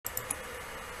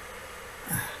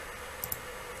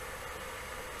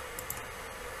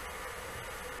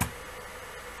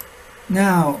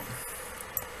Now,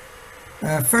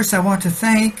 first I want to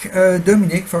thank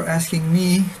Dominique for asking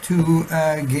me to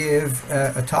give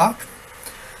a talk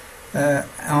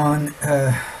on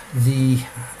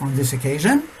this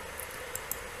occasion.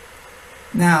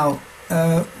 Now,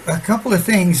 a couple of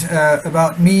things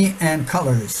about me and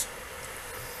colors.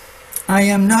 I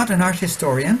am not an art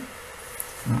historian,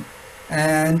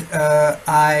 and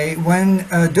when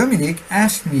Dominique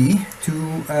asked me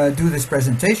to do this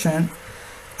presentation,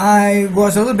 I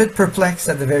was a little bit perplexed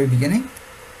at the very beginning,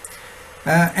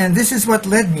 and this is what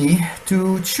led me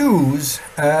to choose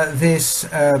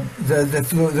the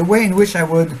way in which I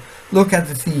would look at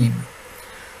the theme.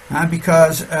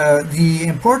 Because the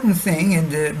important thing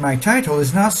in my title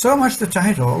is not so much the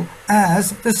title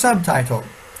as the subtitle,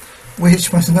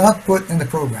 which was not put in the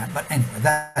program. But anyway,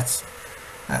 that's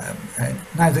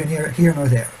neither here nor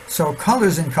there. So,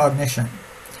 colors in cognition.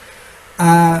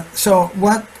 So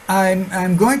what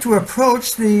I'm going to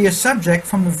approach the subject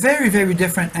from a very, very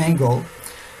different angle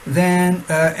than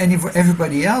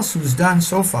everybody else who's done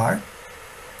so far,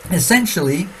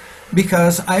 essentially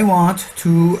because I want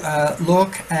to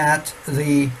look at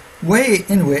the way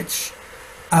in which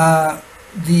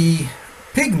the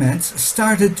pigments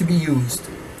started to be used.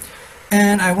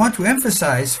 And I want to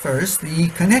emphasize first the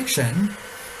connection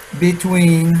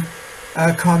between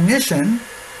cognition,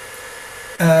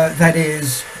 that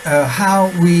is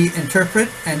how we interpret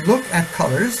and look at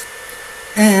colors,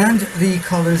 and the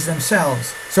colors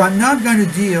themselves. So I'm not going to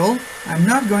deal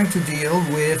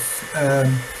with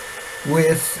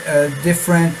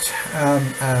different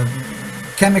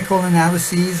chemical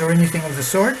analyses or anything of the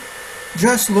sort.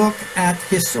 Just look at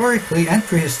historically and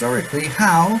prehistorically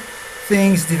how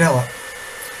things develop.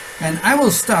 And I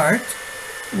will start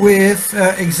with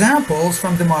examples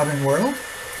from the modern world,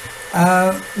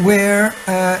 where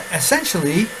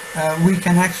essentially we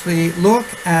can actually look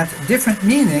at different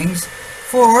meanings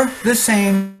for the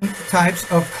same types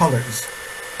of colors.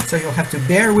 So you'll have to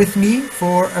bear with me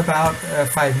for about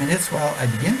 5 minutes while I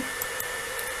begin.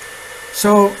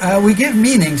 So we give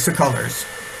meanings to colors,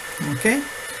 okay?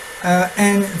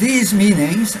 And these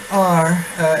meanings are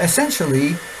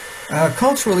essentially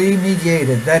culturally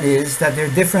mediated. That is, that there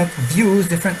are different views,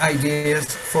 different ideas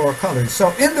for colors.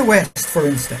 So in the West, for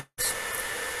instance,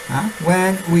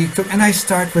 when we took, and I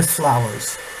start with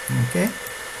flowers, okay?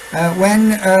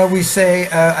 When we say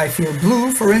I feel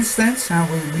blue, for instance,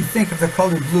 we think of the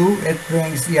color blue, it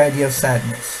brings the idea of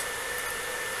sadness.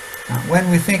 When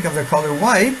we think of the color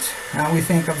white, we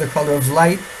think of the color of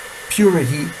light,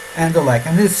 purity, and the like.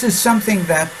 And this is something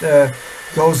that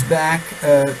goes back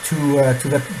to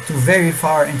very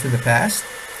far into the past.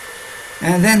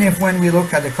 And then when we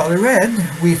look at the color red,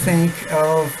 we think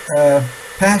of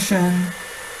passion,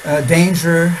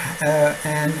 danger,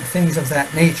 and things of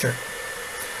that nature.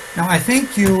 Now, I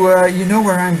think you know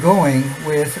where I'm going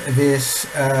with this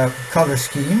color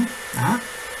scheme,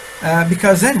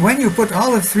 because then when you put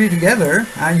all of three together,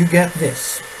 you get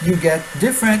this. You get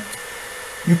different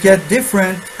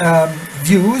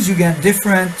views. You get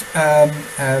different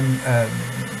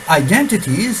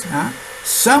identities,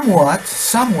 somewhat,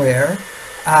 somewhere,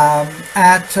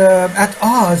 at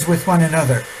odds with one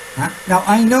another. Now,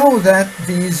 I know that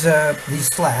these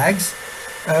flags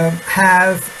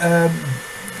have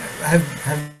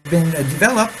been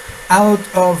developed out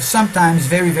of sometimes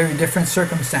very, very different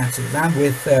circumstances,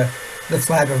 with the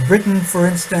flag of Britain, for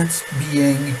instance,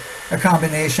 being a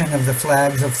combination of the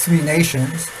flags of three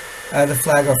nations, the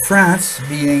flag of France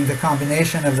being the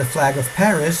combination of the flag of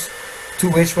Paris, to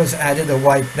which was added a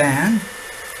white band.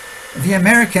 The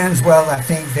Americans, well, I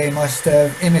think they must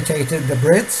have imitated the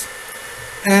Brits,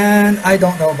 and I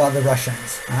don't know about the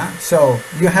Russians. So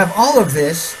you have all of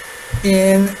this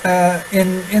in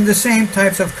the same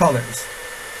types of colors,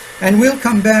 and we'll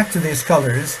come back to these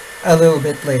colors a little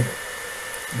bit later.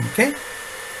 Okay.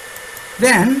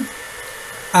 Then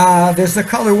there's the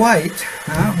color white,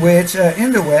 which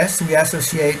in the West we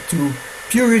associate to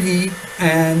purity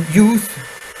and youth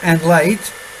and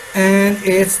light, and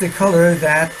it's the color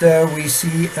that we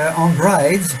see on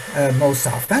brides most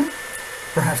often,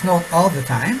 perhaps not all the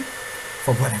time,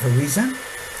 for whatever reason.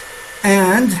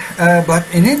 And but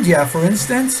in India, for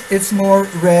instance, it's more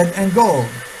red and gold.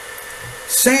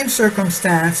 Same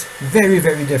circumstance, very,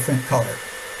 very different color.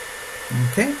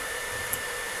 Okay.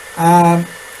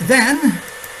 Then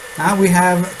we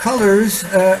have colors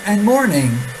and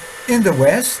mourning in the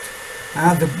West.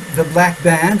 The black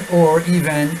band, or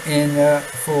even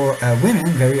for women,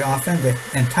 very often the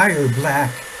entire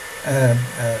black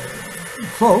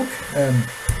cloak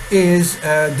is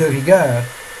de rigueur.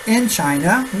 In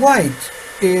China, white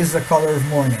is the color of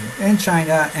mourning. In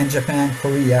China and Japan,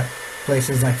 Korea,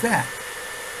 places like that.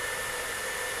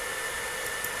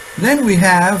 Then we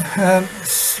have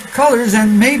colors and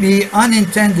maybe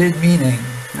unintended meaning.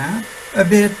 A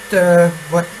bit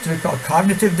what we call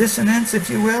cognitive dissonance, if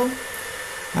you will.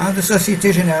 The Société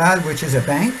Générale, which is a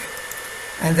bank.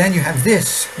 And then you have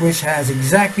this, which has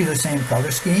exactly the same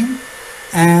color scheme.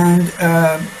 And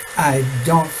I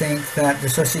don't think that the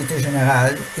Société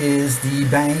Générale is the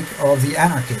bank of the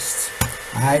anarchists.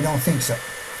 I don't think so.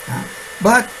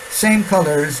 But same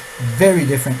colors, very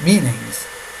different meanings.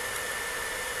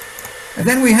 And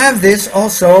then we have this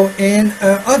also in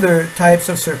other types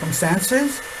of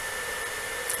circumstances.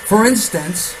 For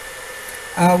instance,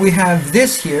 we have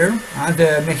this here,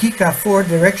 the Mexica 4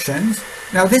 directions.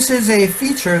 Now this is a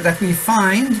feature that we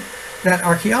find that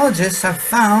archaeologists have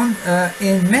found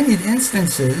in many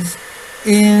instances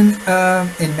in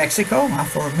Mexico.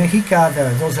 For Mexica,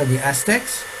 those are the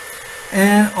Aztecs,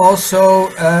 and also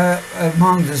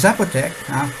among the Zapotec.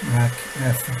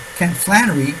 Kent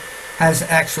Flannery has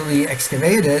actually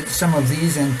excavated some of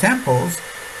these in temples,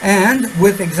 and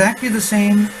with exactly the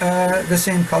same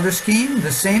color scheme,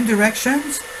 the same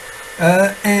directions,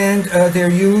 and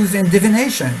they're used in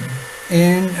divination,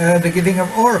 in the giving of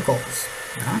oracles.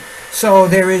 So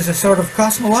there is a sort of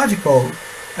cosmological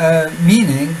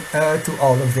meaning to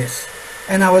all of this.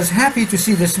 And I was happy to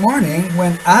see this morning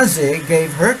when Aze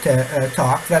gave her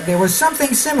talk that there was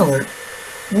something similar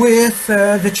with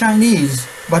the Chinese,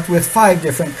 but with 5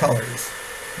 different colors.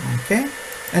 Okay?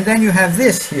 And then you have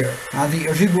this here, the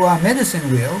Ojibwa medicine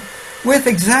wheel, with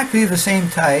exactly the same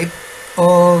type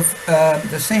of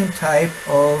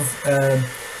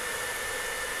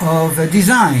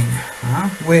design,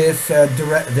 with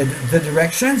the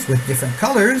directions with different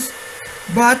colors,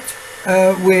 but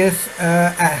with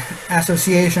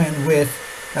association with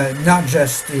not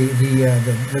just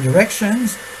the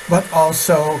directions, but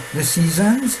also the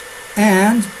seasons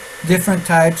and different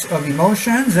types of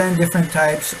emotions and different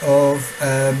types of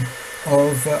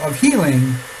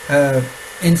healing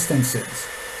instances.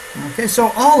 Okay,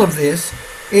 so all of this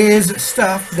is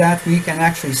stuff that we can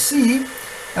actually see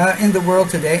in the world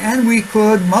today, and we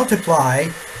could multiply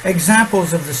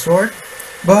examples of the sort,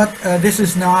 but this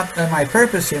is not my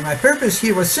purpose here. My purpose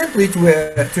here was simply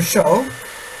to show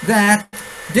that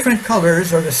different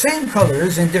colors or the same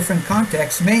colors in different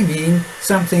contexts may mean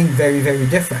something very, very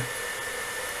different.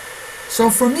 So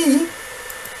for me,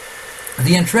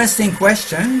 the interesting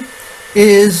question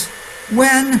is,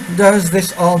 when does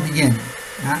this all begin?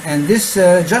 And this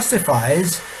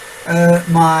justifies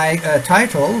my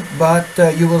title, but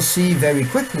you will see very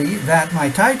quickly that my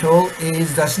title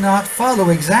does not follow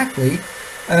exactly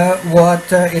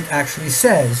what it actually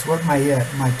says, what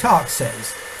my talk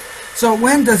says. So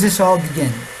when does this all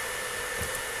begin?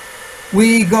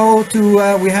 We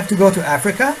have to go to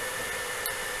Africa,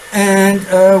 and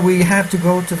we have to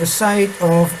go to the site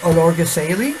of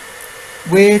Olorgesailie,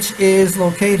 which is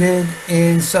located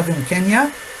in southern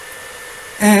Kenya.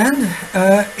 And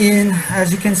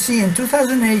as you can see, in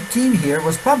 2018 here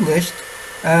was published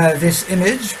this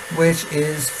image, which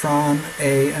is from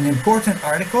an important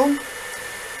article,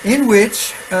 in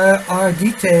which are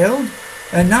detailed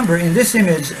a number, in this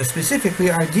image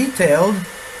specifically, are detailed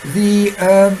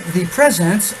the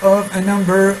presence of a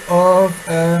number of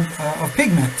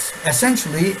pigments.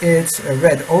 Essentially, it's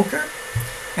red ochre,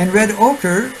 and red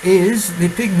ochre is the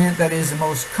pigment that is the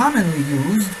most commonly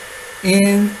used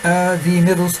in the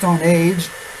Middle Stone Age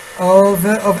of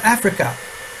Africa.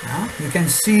 Now, you can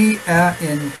see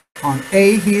on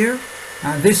A here,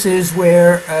 this is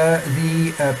where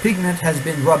the pigment has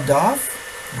been rubbed off.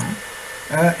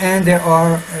 And there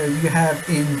are, you have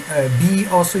in B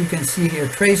also, you can see here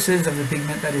traces of the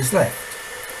pigment that is left.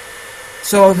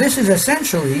 So this is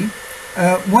essentially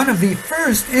one of the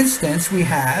first instances we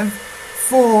have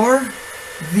for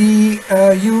the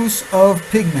use of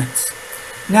pigments.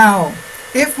 Now,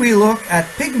 if we look at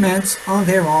pigments on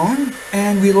their own,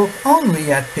 and we look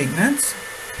only at pigments,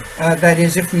 that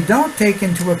is, if we don't take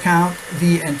into account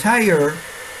the entire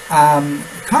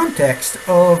context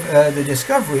of the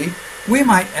discovery, we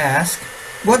might ask,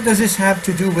 what does this have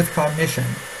to do with cognition?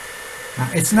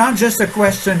 It's not just a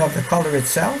question of the color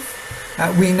itself.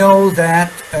 We know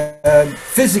that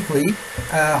physically,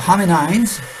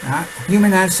 hominines,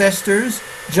 human ancestors,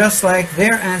 just like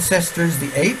their ancestors,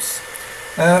 the apes,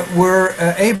 were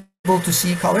able to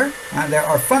see color. There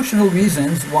are functional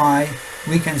reasons why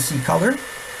we can see color.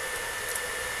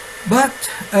 But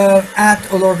at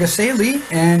Olorgesailie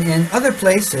and in other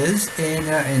places in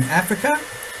Africa,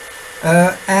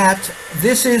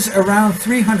 this is around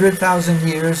 300,000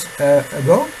 years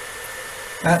ago.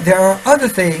 there are other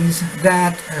things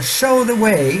that show the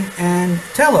way and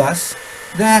tell us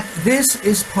that this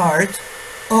is part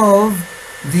of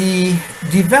the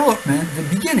development, the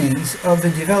beginnings of the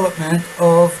development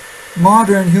of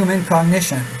modern human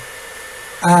cognition.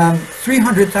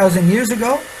 300,000 years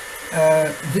ago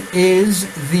is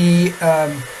the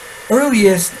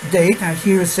earliest date. Now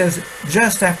here it says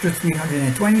just after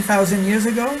 320,000 years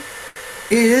ago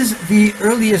is the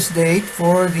earliest date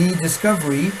for the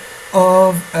discovery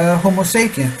of Homo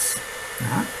sapiens.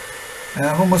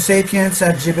 Homo sapiens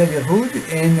at Jebel Irhoud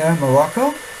in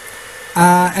Morocco.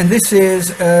 And this is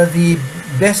the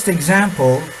best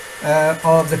example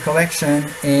of the collection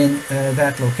in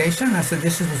that location. So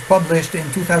this was published in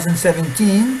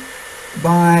 2017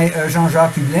 by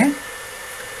Jean-Jacques Morin.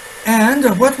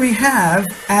 And what we have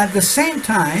at the same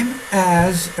time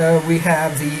as we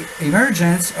have the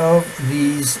emergence of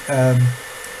these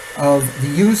of the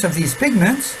use of these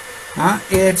pigments,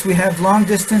 we have long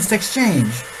distance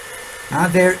exchange.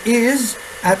 There is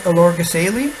at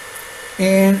Olorgesailie,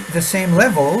 in the same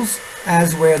levels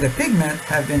as where the pigment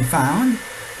have been found,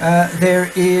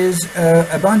 there is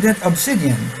abundant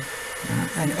obsidian.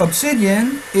 And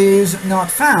obsidian is not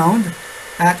found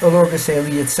at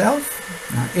Olorgesailie itself.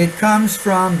 It comes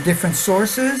from different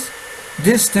sources,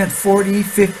 distant 40,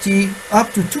 50,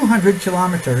 up to 200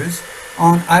 kilometers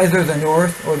on either the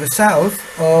north or the south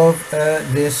of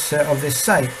this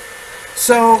site.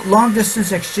 So long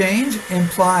distance exchange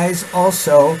implies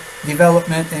also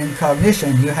development in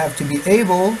cognition. You have to be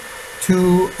able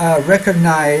to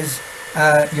recognize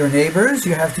your neighbors.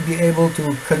 You have to be able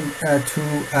to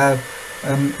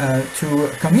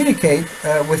communicate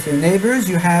with your neighbors.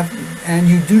 And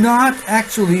you do not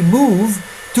actually move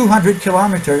 200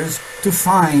 kilometers to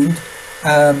find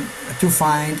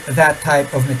that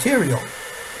type of material.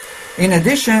 In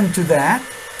addition to that,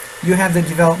 you have the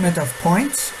development of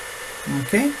points,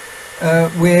 okay,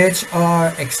 which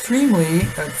are extremely,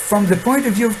 from the point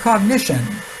of view of cognition,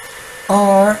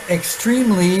 are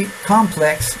extremely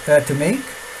complex to make.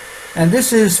 And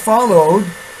this is followed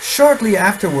shortly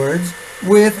afterwards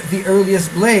with the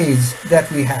earliest blades that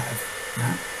we have.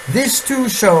 This too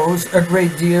shows a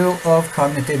great deal of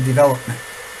cognitive development.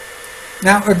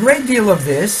 Now, a great deal of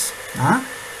this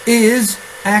is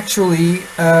actually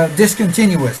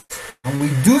discontinuous. And we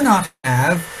do not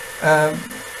have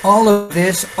all of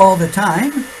this all the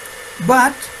time,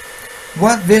 but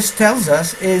what this tells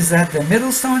us is that the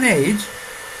Middle Stone Age,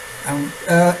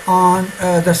 on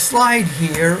the slide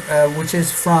here, which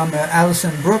is from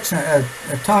Alison Brooks, a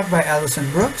talk by Alison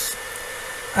Brooks,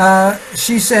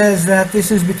 she says that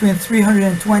this is between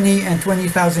 320 and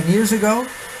 20,000 years ago.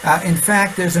 In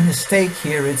fact, there's a mistake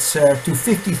here. It's to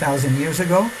 50,000 years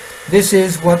ago. This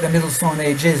is what the Middle Stone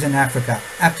Age is in Africa.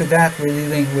 After that, we're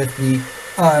dealing with the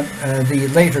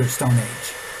later Stone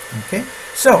Age. Okay,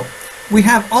 so we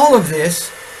have all of this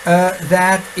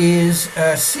that is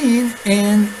seen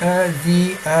in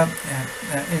the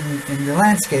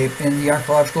landscape, in the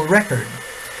archaeological record.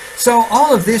 So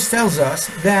all of this tells us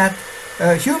that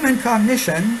human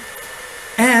cognition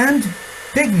and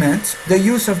pigments, the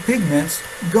use of pigments,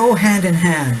 go hand in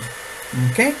hand.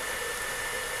 Okay?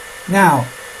 Now,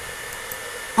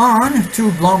 on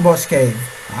to Blombos Cave.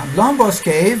 Blombos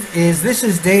Cave is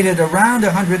dated around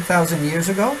 100,000 years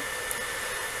ago.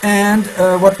 And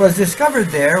what was discovered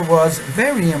there was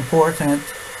very important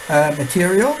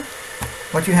material.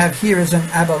 What you have here is an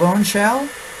abalone shell,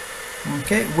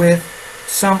 okay, with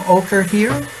some ochre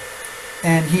here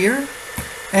and here,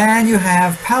 and you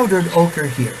have powdered ochre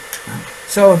here.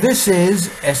 So this is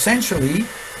essentially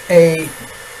a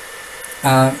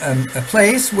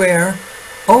place where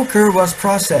ochre was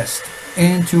processed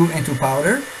into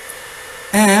powder,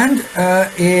 and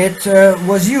it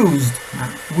was used.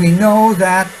 We know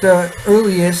that the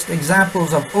earliest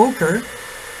examples of ochre,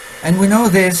 and we know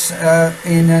this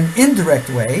in an indirect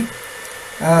way,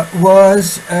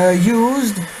 was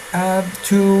used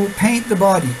to paint the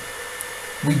body.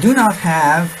 We do not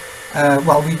have,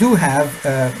 well, we do have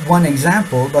one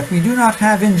example, but we do not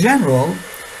have in general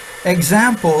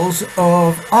examples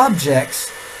of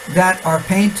objects that are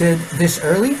painted this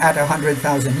early, at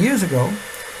 100,000 years ago.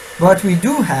 But we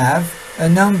do have a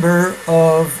number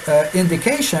of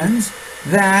indications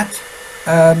that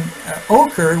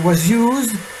ochre was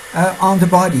used on the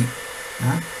body,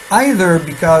 either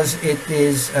because it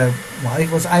is, well,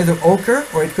 it was either ochre,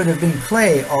 or it could have been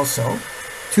clay also,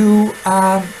 to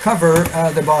cover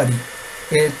the body.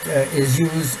 It is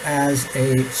used as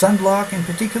a sunblock in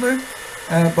particular,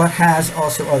 but has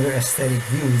also other aesthetic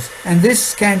views. And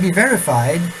this can be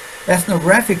verified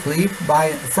ethnographically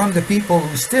from the people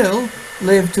who still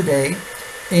live today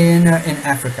in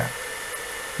Africa.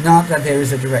 Not that there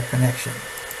is a direct connection.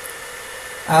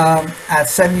 At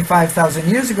 75,000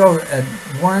 years ago,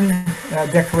 one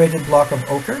decorated block of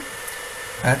ochre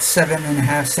at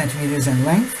 7.5 centimeters in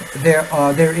length.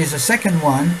 There is a second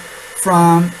one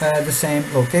from the same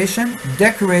location,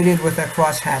 decorated with a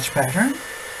cross-hatch pattern.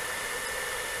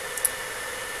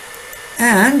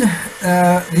 And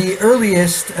the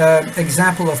earliest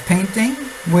example of painting,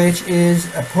 which is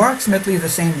approximately the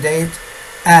same date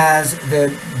as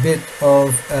the bit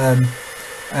of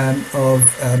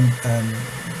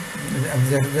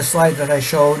the slide that I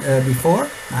showed before.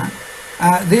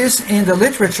 This in the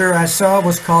literature I saw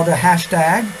was called a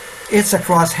hashtag. It's a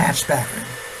cross-hatch pattern.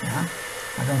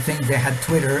 I don't think they had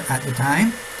Twitter at the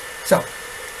time. So,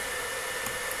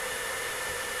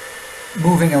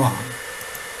 moving along.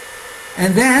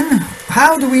 And then,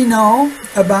 how do we know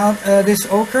about this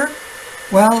ochre?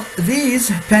 Well,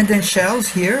 these pendant shells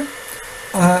here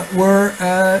were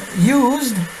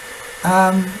used.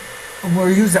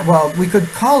 Well, we could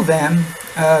call them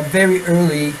very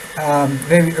early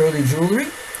jewelry.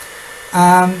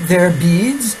 They're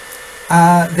beads.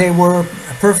 They were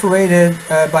perforated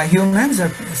by humans.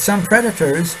 Some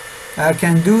predators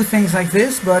can do things like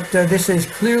this, but this is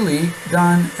clearly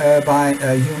done by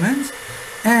humans.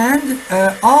 And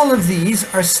all of these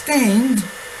are stained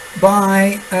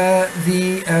by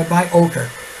by ochre,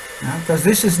 because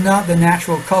this is not the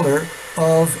natural color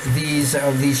of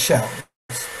these shells.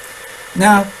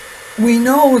 Now, we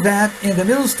know that in the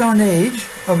Middle Stone Age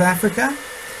of Africa,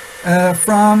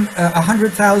 from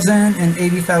 100,000 and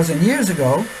 80,000 years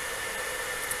ago,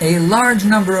 a large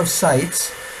number of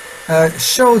sites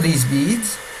show these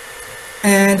beads.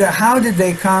 And how did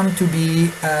they come to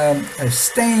be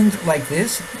stained like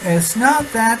this? It's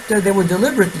not that they were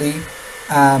deliberately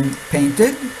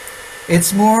painted.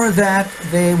 It's more that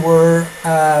they were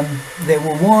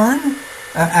worn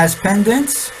as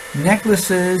pendants,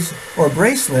 necklaces, or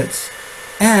bracelets,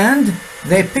 and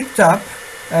they picked up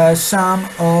some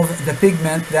of the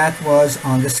pigment that was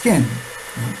on the skin.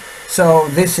 So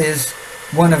this is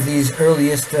one of these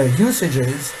earliest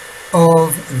usages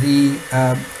of the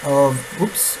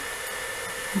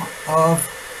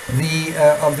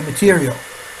material.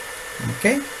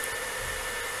 Okay.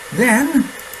 Then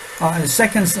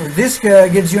this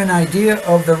gives you an idea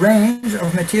of the range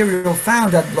of material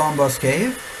found at Blombos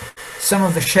cave. Some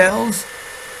of the shells,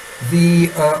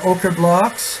 the ochre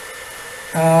blocks,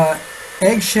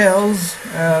 eggshells,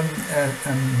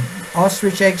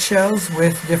 ostrich eggshells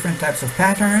with different types of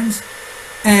patterns,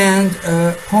 and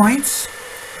points.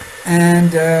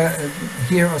 And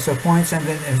here also points, and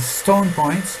then stone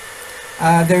points.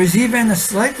 There is even a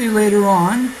slightly later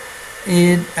on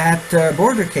at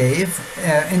Border Cave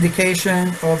indication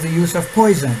of the use of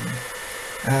poison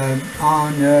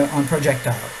on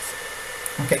projectiles.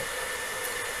 Okay.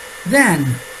 Then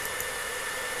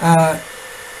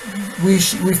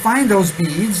we find those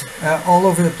beads all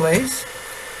over the place.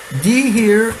 D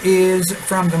here is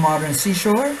from the modern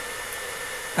seashore.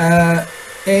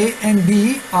 A and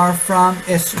B are from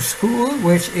School,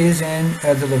 which is in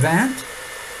the Levant,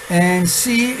 and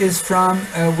C is from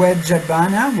Wed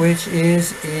Jadbana, which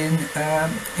is in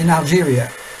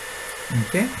Algeria.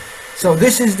 Okay, so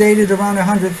this is dated around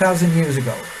 100,000 years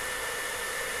ago.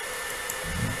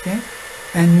 Okay,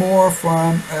 and more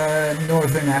from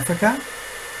northern Africa.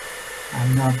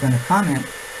 I'm not going to comment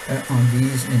on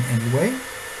these in any way.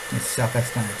 It's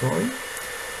self-explanatory.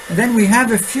 And then we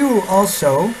have a few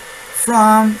also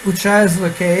from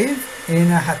Uchazla cave in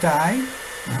Hatay,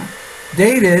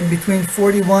 dated between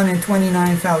 41 and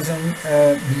 29,000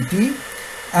 BP.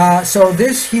 So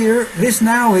this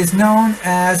now is known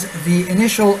as the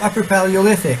initial Upper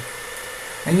Paleolithic.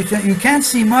 And you can't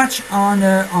see much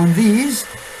on these,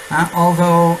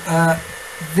 although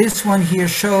this one here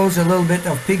shows a little bit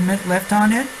of pigment left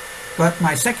on it. But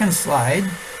my second slide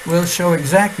will show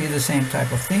exactly the same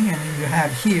type of thing, and you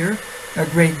have here a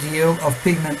great deal of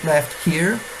pigment left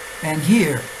here and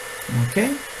here.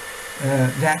 Okay,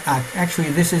 that actually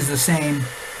this is the same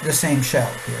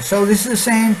shell here. So this is the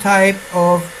same type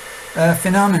of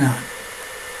phenomenon.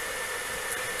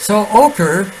 So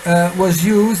ochre was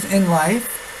used in life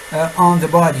on the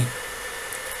body.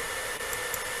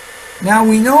 Now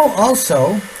we know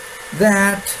also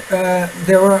that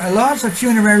there were lots of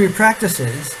funerary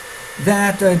practices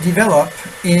that develop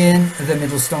in the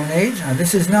Middle Stone Age. Now,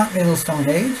 this is not Middle Stone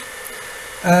Age.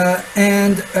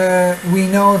 And we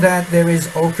know that there is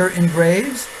ochre in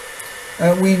graves.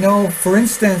 We know, for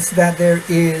instance, that there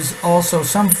is also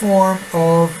some form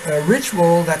of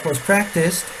ritual that was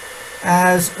practiced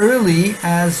as early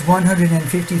as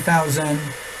 150,000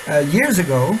 years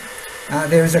ago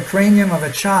There's a cranium of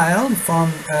a child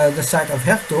from the site of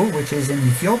Herto, which is in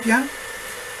Ethiopia,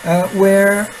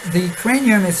 where the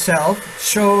cranium itself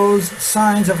shows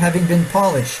signs of having been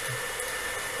polished,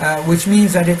 which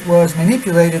means that it was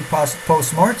manipulated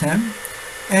post-mortem.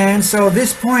 And so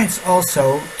this points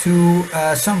also to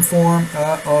some form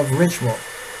of ritual.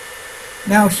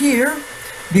 Now here,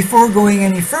 before going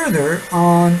any further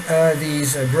on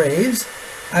these graves,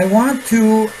 I want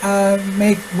to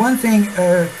make one thing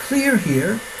clear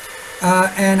here,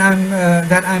 and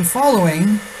that I'm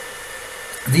following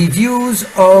the views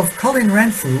of Colin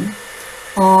Renfrew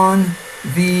on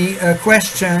the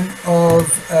question of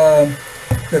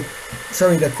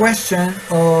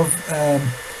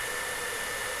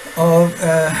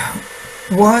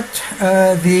what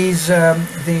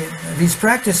these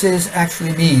practices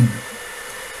actually mean,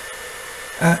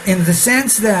 in the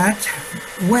sense that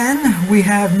when we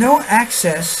have no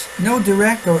access, no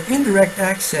direct or indirect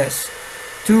access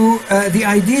to the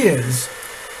ideas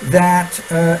that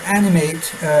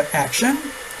animate action,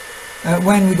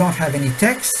 when we don't have any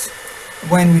texts,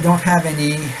 when we don't have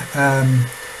any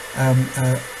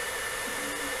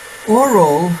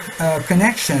oral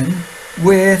connection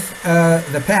with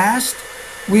the past,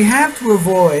 we have to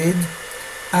avoid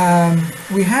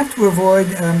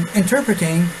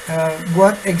interpreting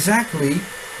what exactly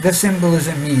the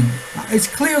symbolism mean. It's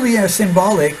clearly a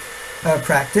symbolic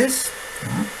practice,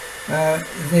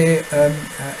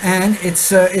 and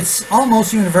it's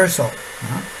almost universal.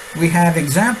 We have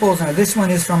examples. Now, this one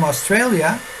is from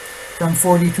Australia, from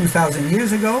 42,000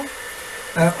 years ago.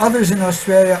 Others in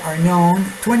Australia are known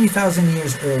 20,000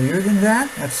 years earlier than that,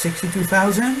 at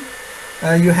 62,000.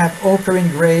 You have ochre in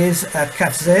graves at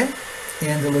Katzé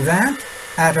in the Levant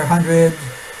at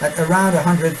around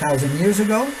 100,000 years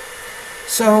ago.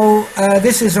 So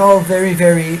this is all very,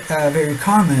 very, very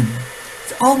common.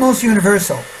 It's almost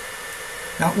universal.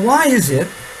 Now, why is it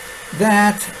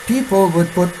that people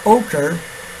would put ochre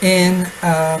in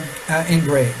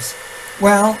graves?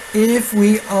 Well, if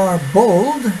we are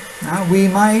bold, we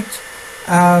might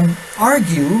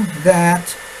argue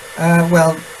that,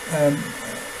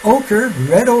 ochre,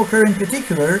 red ochre in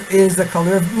particular, is the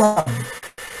color of blood,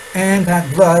 and that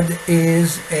blood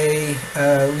is a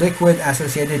liquid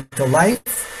associated to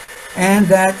life, and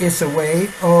that is a way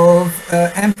of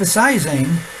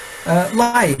emphasizing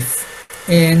life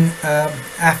in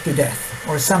after death,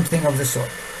 or something of the sort.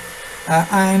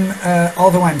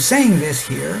 Although I'm saying this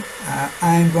here,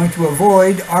 I'm going to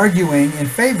avoid arguing in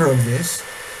favor of this,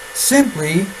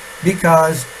 simply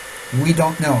because we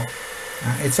don't know.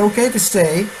 It's okay to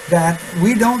say that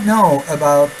we don't know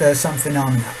about some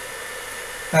phenomena.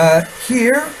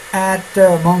 Here at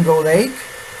Mungo Lake,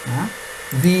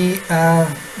 the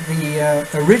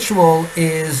ritual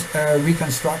is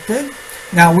reconstructed.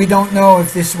 Now, we don't know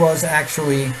if this was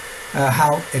actually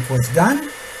how it was done,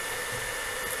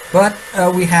 but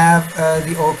we have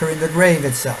the ochre in the grave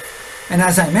itself. And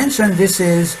as I mentioned, this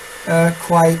is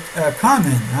quite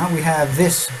common. We have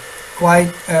this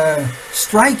quite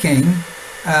striking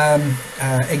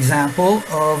example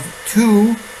of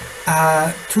two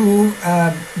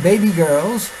baby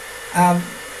girls.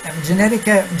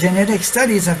 Genetic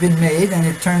studies have been made, and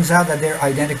it turns out that they're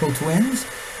identical twins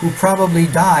who probably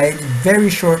died very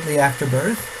shortly after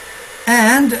birth,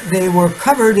 and they were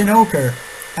covered in ochre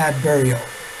at burial.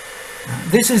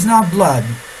 This is not blood.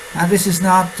 This is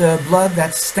not blood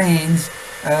that stains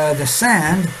the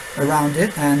sand around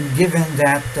it, and given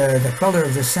that the color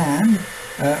of the sand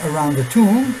around the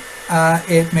tomb,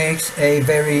 it makes a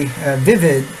very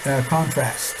vivid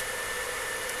contrast.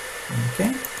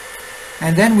 Okay,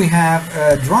 and then we have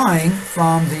a drawing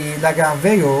from the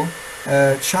Lagarveyo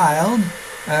child,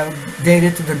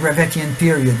 dated to the Gravettian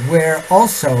period, where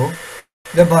also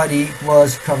the body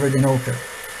was covered in ochre.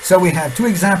 So we have two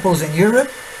examples in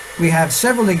Europe. We have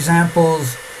several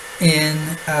examples in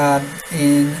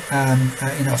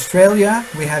Australia.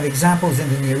 We have examples in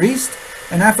the Near East.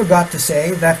 And I forgot to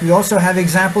say that we also have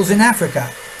examples in Africa.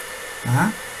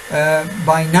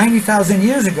 By 90,000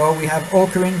 years ago, we have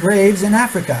ochre in graves in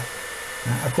Africa,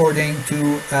 according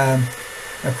to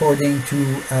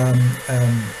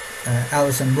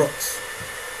Alison Brooks.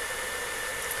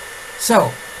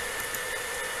 So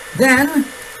then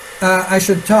I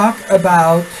should talk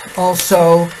about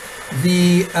also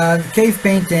the cave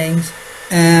paintings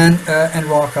and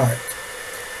rock art.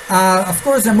 Of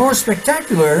course, the more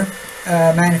spectacular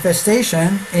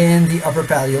manifestation in the Upper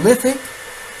Paleolithic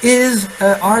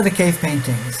are the cave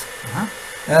paintings,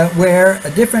 where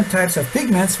different types of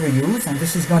pigments were used, and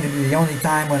this is going to be the only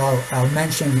time when I'll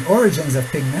mention the origins of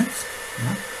pigments.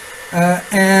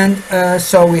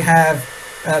 So we have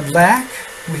black,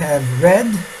 we have red,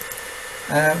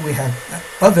 we have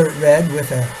other red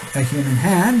with a human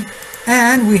hand,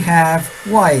 and we have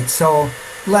white. So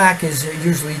black is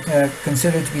usually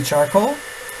considered to be charcoal,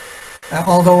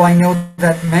 although I know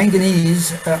that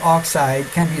manganese oxide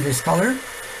can be this color,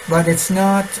 but it's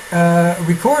not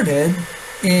recorded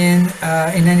in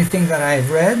anything that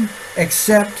I've read,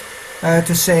 except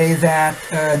to say that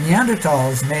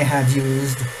Neanderthals may have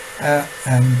used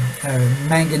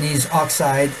manganese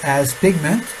oxide as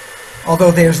pigment,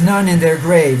 although there's none in their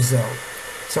graves though.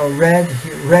 So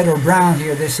red or brown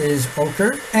here, this is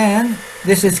ochre, and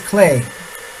this is clay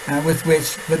with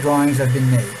which the drawings have been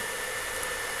made.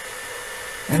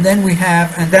 And then we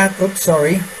have, and that, oops,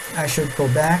 sorry, I should go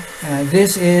back.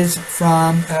 This is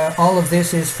from, all of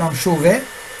this is from Chauvet,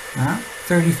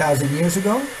 30,000 years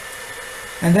ago.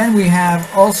 And then we have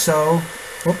also,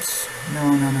 oops, no,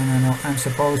 I'm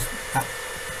supposed,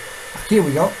 here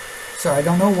we go. So I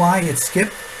don't know why it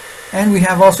skipped. And we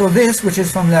have also this, which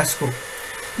is from Lascaux.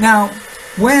 Now,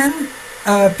 when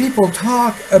people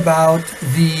talk about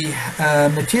the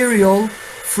material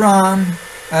from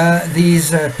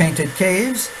these painted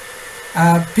caves,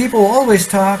 people always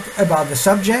talk about the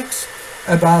subjects,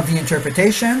 about the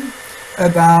interpretation,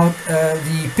 about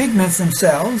the pigments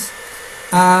themselves,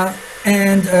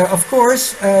 and of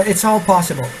course it's all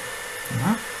possible.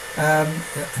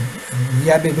 The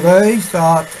Abbé Breuil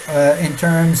thought in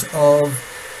terms of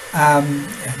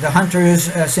the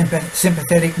hunter's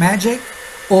sympathetic magic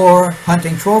or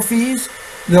hunting trophies.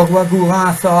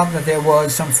 Leroy-Gourhan thought that there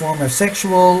was some form of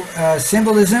sexual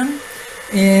symbolism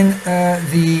in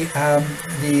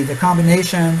the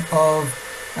combination of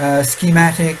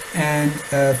schematic and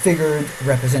figured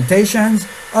representations.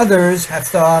 Others have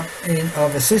thought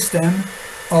of a system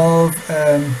of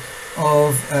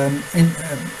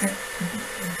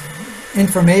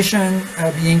information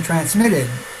being transmitted.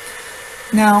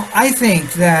 Now, I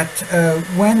think that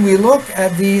when we look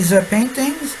at these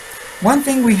paintings, one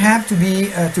thing we have to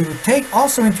to take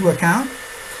also into account,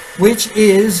 which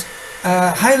is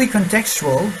highly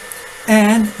contextual,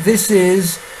 and this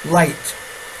is light.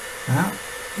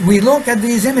 We look at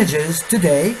these images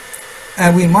today,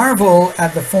 and we marvel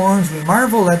at the forms, we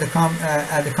marvel at the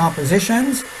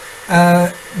compositions,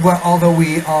 although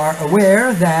we are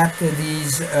aware that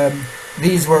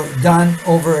these were done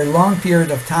over a long period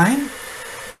of time,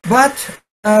 but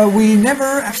we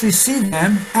never actually see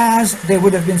them as they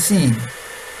would have been seen.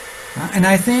 And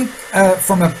I think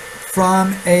from a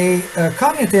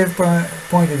cognitive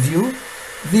point of view,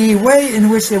 the way in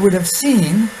which they would have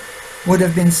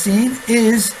been seen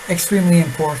is extremely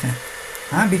important,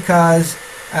 because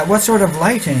what sort of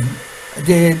lighting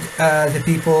did the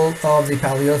people of the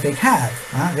Paleolithic have?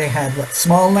 They had what,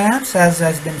 small lamps, as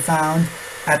has been found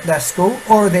at Lascaux,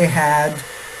 or they had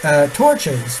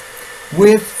torches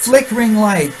with flickering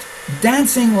light,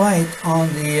 dancing light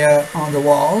on the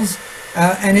walls,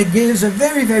 and it gives a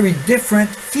very, very different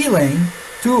feeling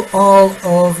to all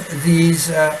of these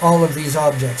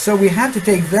objects. So we have to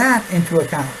take that into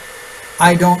account.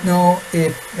 I don't know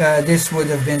if this would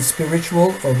have been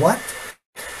spiritual or what,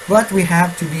 but we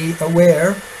have to be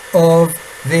aware of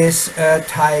this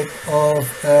type of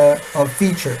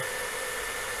feature.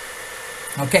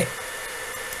 Okay.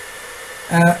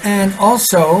 And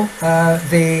also,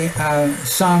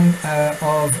 some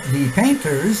of the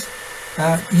painters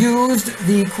used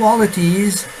the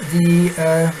qualities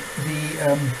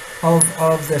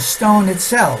of the stone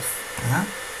itself.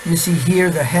 You see here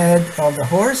the head of the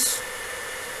horse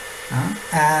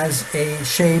as a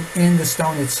shape in the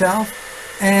stone itself,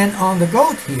 and on the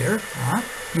goat here,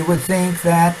 you would think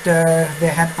that they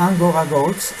had Angora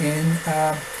goats in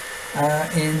the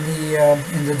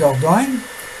Dordogne.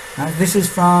 This is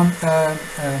from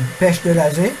Pêche de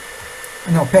Lazé,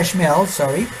 no, Pêche Mel,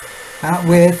 sorry,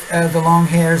 with the long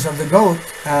hairs of the goat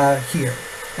here.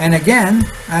 And again,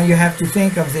 you have to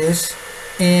think of this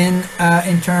in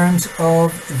terms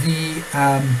of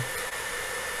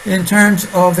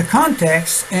the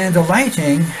context and the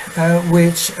lighting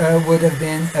which would have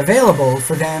been available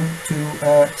for them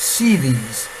to see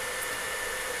these.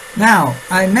 Now,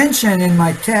 I mentioned in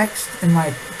my text, in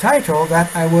my title,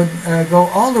 that I would go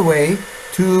all the way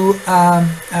to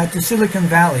Silicon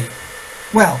Valley.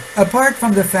 Well, apart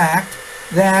from the fact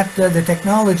that the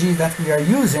technology that we are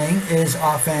using is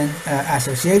often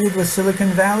associated with Silicon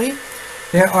Valley,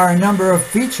 there are a number of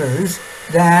features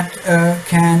that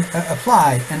can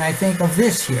apply, and I think of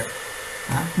this here.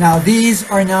 Now, these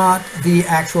are not the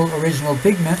actual original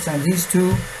pigments, and these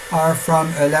two are from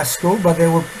Lascaux, but they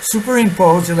were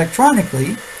superimposed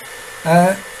electronically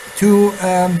to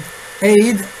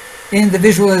aid in the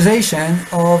visualization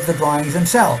of the drawings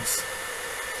themselves.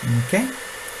 Okay,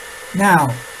 now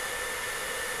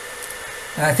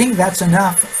I think that's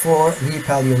enough for the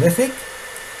Paleolithic.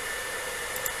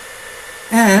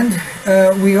 And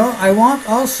I want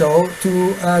also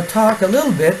to talk a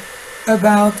little bit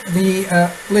about the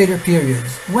later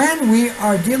periods. When we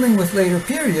are dealing with later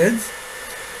periods,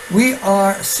 we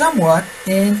are somewhat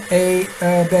in a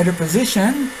better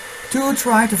position to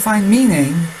try to find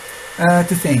meaning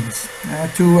to things,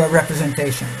 to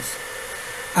representations.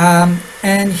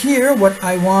 And here what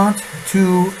I want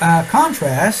to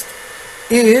contrast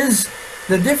is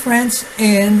the difference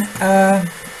in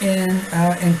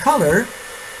color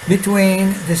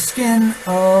between the skin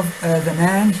of the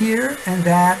man here and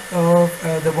that of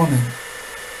the woman.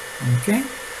 Okay,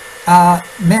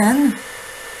 men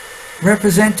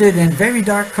represented in very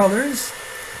dark colors,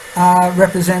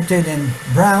 represented in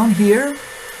brown here,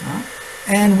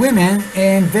 and women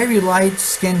in very light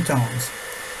skin tones.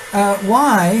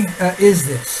 Why is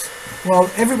this? Well,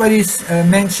 everybody's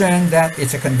mentioned that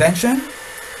it's a convention,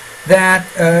 that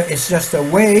it's just a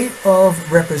way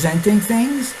of representing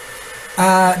things.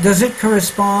 Does it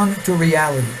correspond to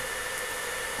reality?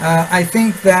 I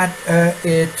think that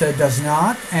it does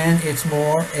not, and it's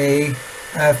more a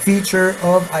feature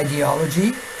of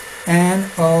ideology and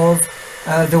of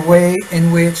the way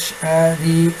in which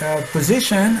the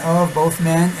position of both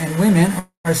men and women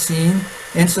are seen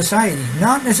in society.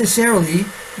 Not necessarily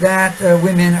that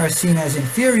women are seen as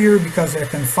inferior because they're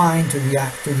confined to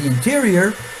the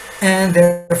interior, and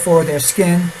therefore their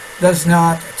skin does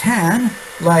not tan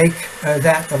like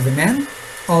that of the men,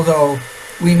 although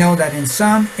we know that in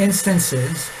some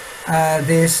instances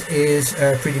this is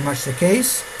pretty much the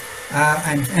case,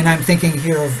 and I'm thinking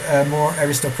here of more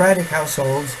aristocratic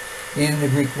households in the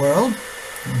Greek world.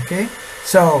 Okay,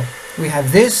 so we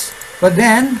have this, but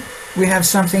then we have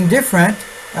something different,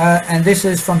 and this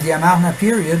is from the Amarna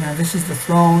period. Now this is the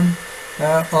throne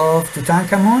of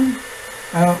Tutankhamun,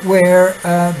 where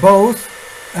both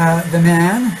the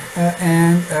man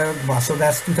and so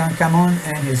that's Tutankhamun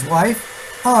and his wife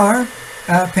are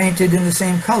painted in the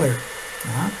same color,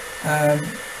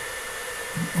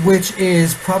 which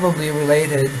is probably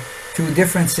related to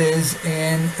differences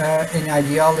in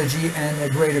ideology and a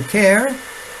greater care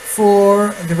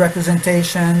for the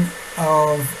representation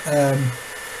of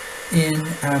in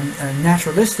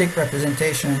naturalistic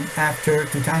representation after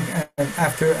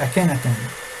Akhenaten.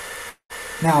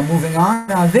 Now moving on.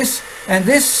 Now this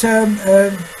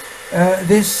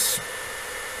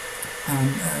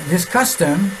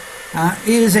custom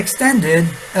is extended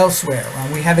elsewhere.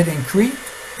 We have it in Crete,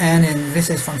 and this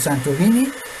is from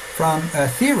Santorini, from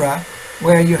Thera,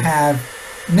 where you have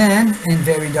men in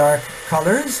very dark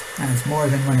colors, and it's more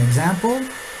than one example,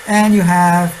 and you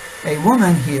have a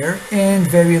woman here in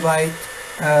very light,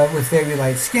 with very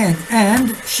light skin,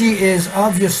 and she is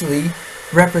obviously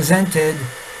represented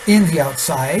in the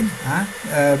outside,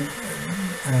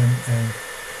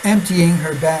 emptying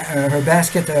her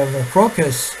basket of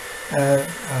crocus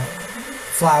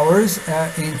flowers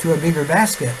into a bigger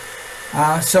basket.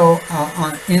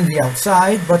 In the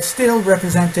outside, but still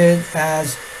represented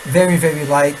as very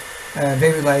light,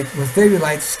 with very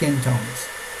light skin tones.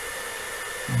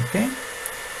 Okay.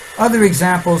 Other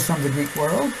examples from the Greek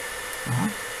world: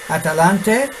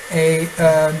 Atalante, a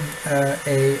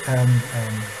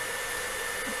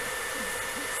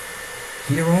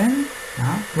heroine,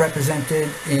 represented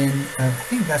in I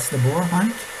think that's the boar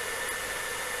hunt.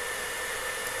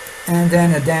 And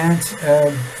then a dance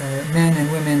of men and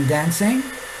women dancing,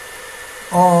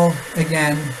 all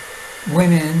again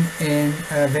women in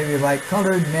very light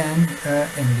colored, men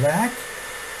in black.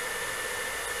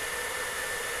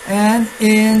 And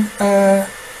in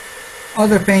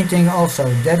other painting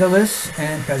also, Daedalus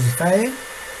and Pasiphae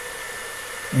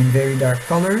in very dark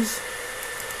colors,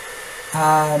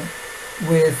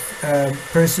 with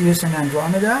Perseus and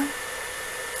Andromeda.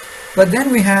 But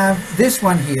then we have this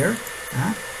one here,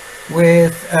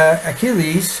 with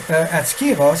Achilles at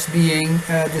Skyros being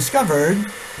discovered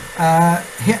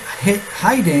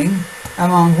hiding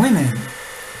among women.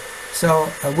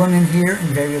 So a woman here in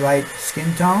very light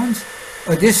skin tones,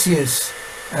 Odysseus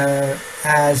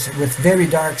with very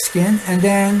dark skin, and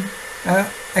then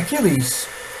Achilles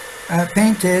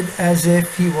painted as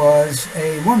if he was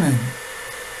a woman.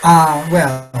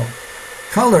 Well,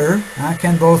 color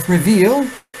can both reveal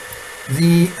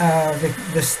the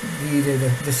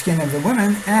skin of the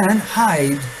woman and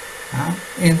hide,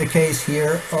 in the case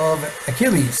here of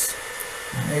Achilles.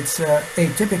 It's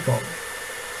atypical.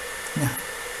 Now,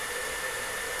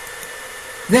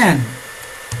 then,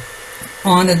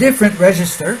 on a different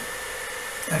register,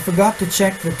 I forgot to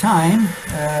check the time.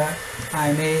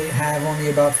 I may have only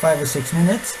about 5 or 6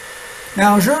 minutes.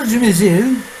 Now, Georges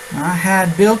Dumézil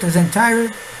had built his entire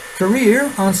career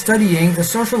on studying the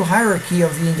social hierarchy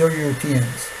of the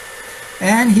Indo-Europeans.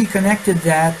 And he connected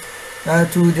that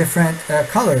to different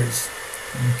colors.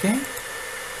 Okay?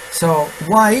 So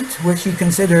white, which he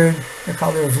considered the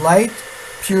color of light,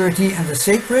 purity, and the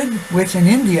sacred, which in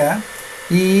India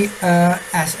he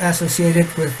associated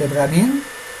with the Brahmin.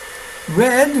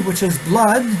 Red, which is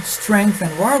blood, strength,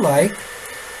 and warlike,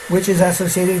 which is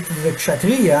associated with the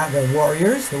Kshatriya, the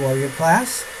warriors, the warrior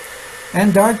class.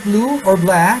 And dark blue or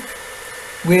black,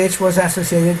 which was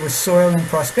associated with soil and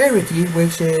prosperity,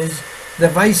 which is the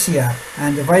Vaisya.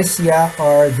 And the Vaisya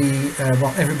are the,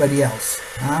 well, everybody else.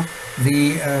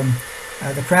 The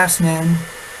craftsmen,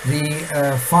 the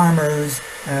farmers,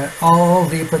 all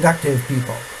the productive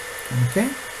people. Okay?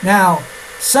 Now,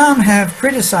 some have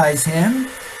criticized him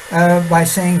by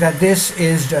saying that this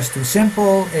is just too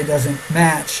simple. It doesn't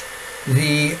match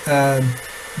the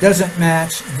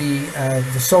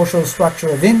social structure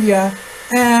of India,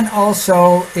 and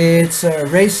also it's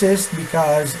racist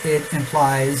because it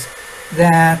implies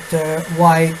that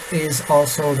white is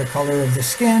also the color of the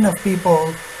skin of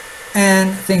people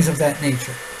and things of that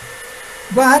nature.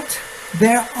 But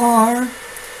there are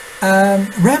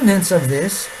remnants of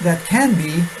this that can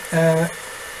be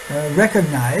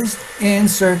recognized in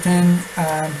certain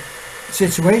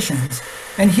situations.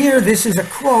 And here this is a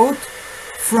quote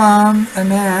from a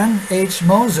man, H.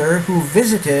 Moser, who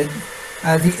visited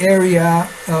the area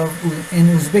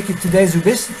in today's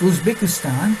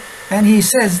Uzbekistan, and he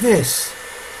says this: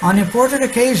 on important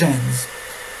occasions,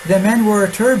 the men wore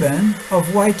a turban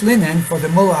of white linen for the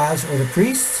mullahs or the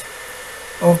priests,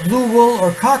 of blue wool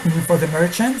or cotton for the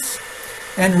merchants,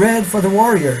 and red for the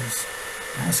warriors.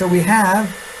 So we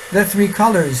have the three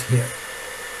colors here.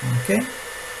 Okay?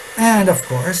 And of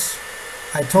course,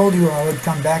 I told you I would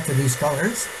come back to these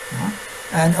colors.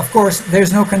 And of course,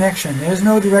 there's no connection. There's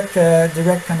no direct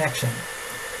connection.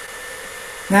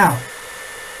 Now,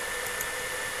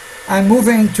 I'm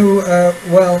moving to,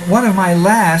 well, one of my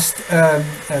last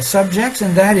subjects,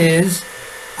 and that is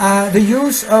the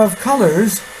use of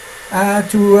colors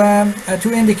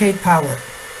to indicate power.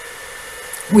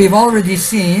 We've already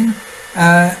seen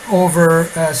over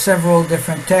several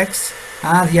different texts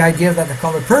the idea that the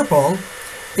color purple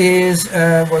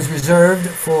was reserved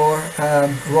for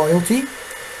royalty.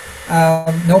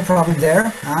 No problem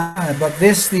there. But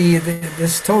this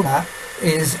toga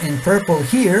is in purple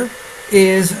here,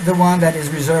 is the one that is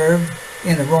reserved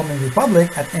in the Roman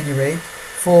Republic, at any rate,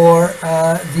 for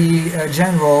the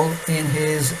general in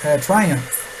his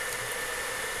triumph.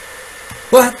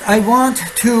 But I want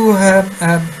to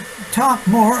talk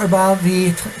more about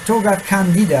the toga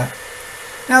candida.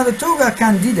 Now, the toga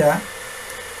candida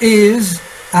is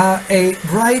a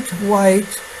bright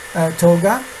white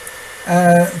toga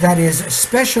that is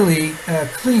specially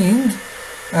cleaned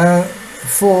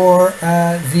for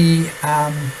the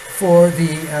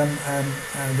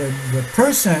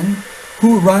person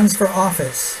who runs for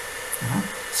office.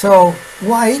 So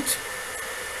white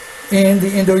in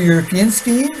the Indo-European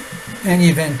scheme, and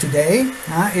even today,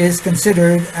 is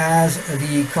considered as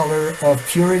the color of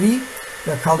purity,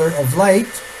 the color of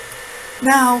light.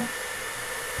 Now,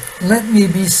 let me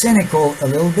be cynical a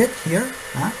little bit here,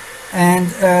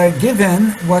 and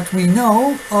given what we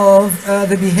know of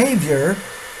the behavior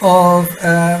of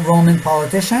Roman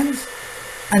politicians,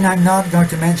 and I'm not going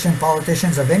to mention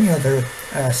politicians of any other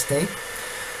state,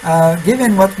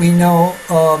 given what we know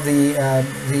of the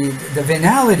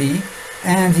venality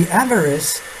and the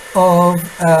avarice of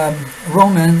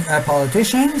Roman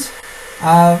politicians,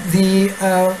 the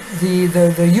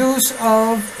use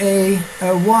of a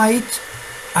white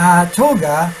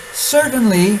toga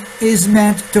certainly is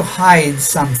meant to hide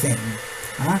something,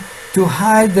 to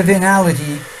hide the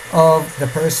venality of the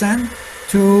person,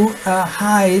 to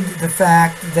hide the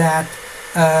fact that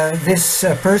this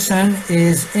person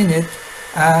is in it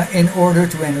in order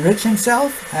to enrich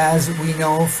himself, as we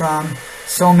know from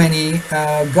so many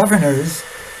governors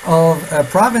of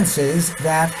provinces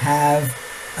that have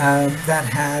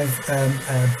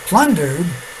plundered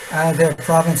their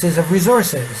provinces of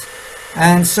resources.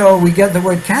 And so we get the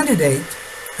word candidate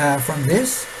from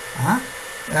this,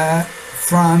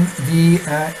 from the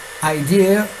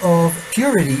idea of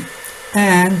purity,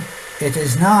 and it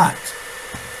is not.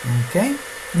 Okay?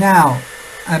 Now,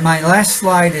 my last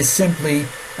slide is simply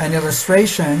an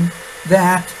illustration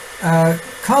that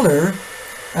color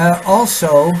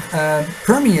also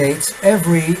permeates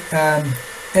every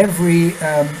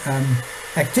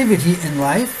activity in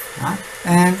life.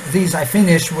 And these I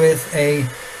finish with a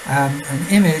an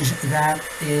image that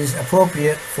is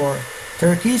appropriate for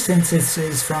Turkey, since it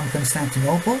is from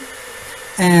Constantinople,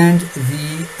 and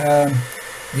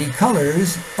the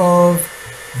colors of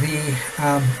the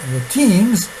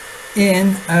teams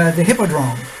in the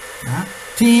Hippodrome.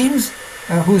 Teams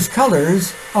whose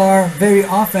colors are very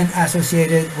often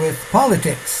associated with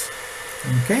politics.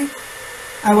 Okay,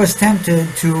 I was tempted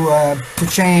to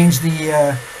change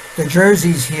the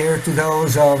jerseys here to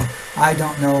those of, I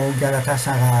don't know,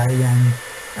 Galatasaray and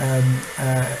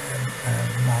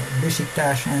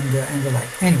Beşiktaş and the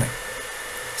like. Anyway,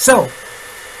 so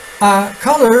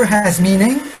color has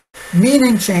meaning.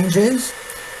 Meaning changes,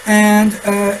 and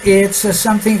it's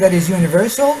something that is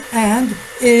universal and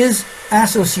is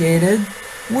associated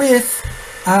with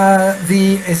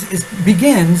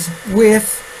begins with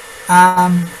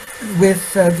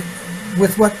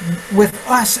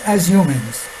us as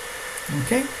humans.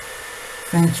 Okay,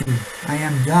 thank you. I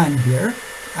am done here.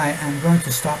 I am going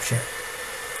to stop share.